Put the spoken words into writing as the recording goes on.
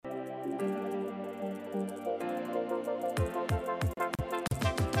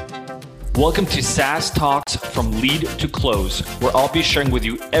Welcome to SaaS Talks from Lead to Close, where I'll be sharing with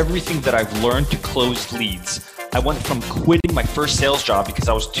you everything that I've learned to close leads. I went from quitting my first sales job because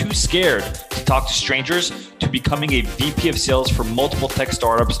I was too scared to talk to strangers to becoming a VP of sales for multiple tech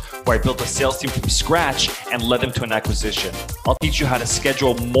startups where I built a sales team from scratch and led them to an acquisition. I'll teach you how to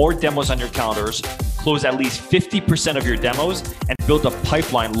schedule more demos on your calendars, close at least 50% of your demos, and build a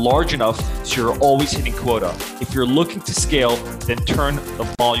pipeline large enough so you're always hitting quota. If you're looking to scale, then turn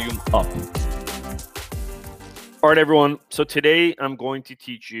the volume up. All right, everyone. So today I'm going to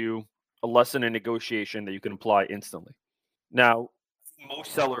teach you a lesson in negotiation that you can apply instantly. Now,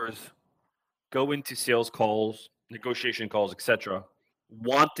 most sellers go into sales calls, negotiation calls, etc.,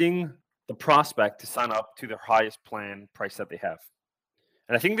 wanting the prospect to sign up to their highest plan price that they have.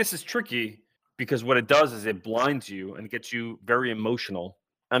 And I think this is tricky because what it does is it blinds you and gets you very emotional.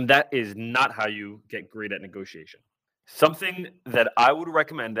 And that is not how you get great at negotiation. Something that I would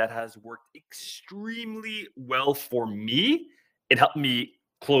recommend that has worked extremely well for me, it helped me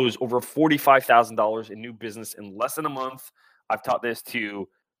close over $45,000 in new business in less than a month. I've taught this to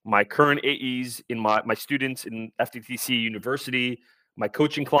my current AEs, in my students in FTTC University, my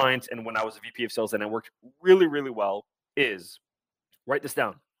coaching clients, and when I was a VP of sales, and it worked really, really well, is write this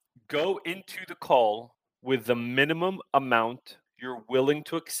down. Go into the call with the minimum amount you're willing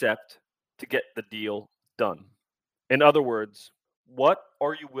to accept to get the deal done. In other words, what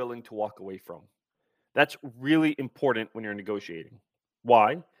are you willing to walk away from? That's really important when you're negotiating.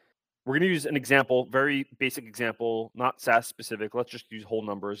 Why? We're going to use an example, very basic example, not SaaS specific. Let's just use whole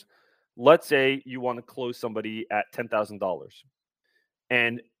numbers. Let's say you want to close somebody at $10,000.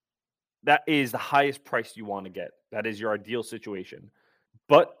 And that is the highest price you want to get. That is your ideal situation.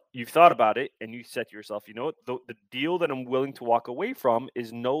 But you've thought about it and you said to yourself, you know what? The deal that I'm willing to walk away from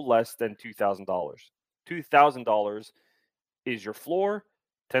is no less than $2,000. $2,000 is your floor.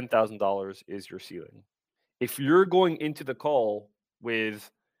 $10,000 is your ceiling. If you're going into the call with,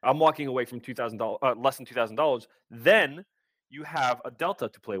 I'm walking away from $2,000, less than $2,000, then you have a delta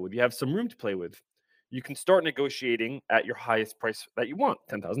to play with. You have some room to play with. You can start negotiating at your highest price that you want,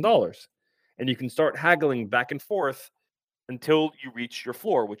 $10,000. And you can start haggling back and forth until you reach your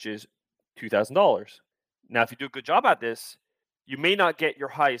floor, which is $2,000. Now, if you do a good job at this, you may not get your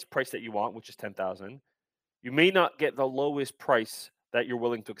highest price that you want, which is $10,000. You may not get the lowest price that you're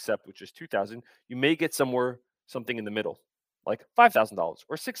willing to accept, which is $2,000. You may get something in the middle, like $5,000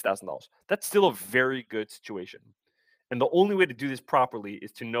 or $6,000. That's still a very good situation. And the only way to do this properly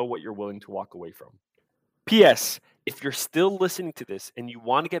is to know what you're willing to walk away from. P.S. If you're still listening to this and you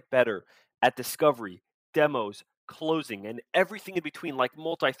want to get better at discovery, demos, closing, and everything in between, like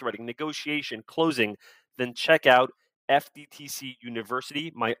multi-threading, negotiation, closing, then check out FTTC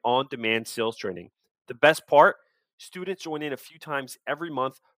University, my on-demand sales training. The best part, students join in a few times every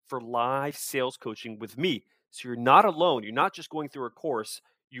month for live sales coaching with me. So you're not alone. You're not just going through a course.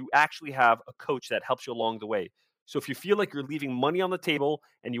 You actually have a coach that helps you along the way. So if you feel like you're leaving money on the table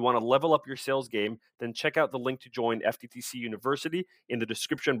and you want to level up your sales game, then check out the link to join FTTC University in the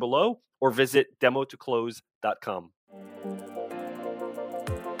description below or visit demotoclose.com.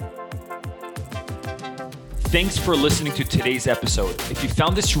 Thanks for listening to today's episode. If you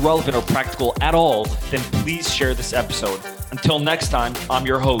found this relevant or practical at all, then please share this episode. Until next time, I'm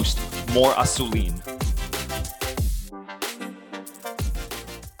your host, Mor Asulin.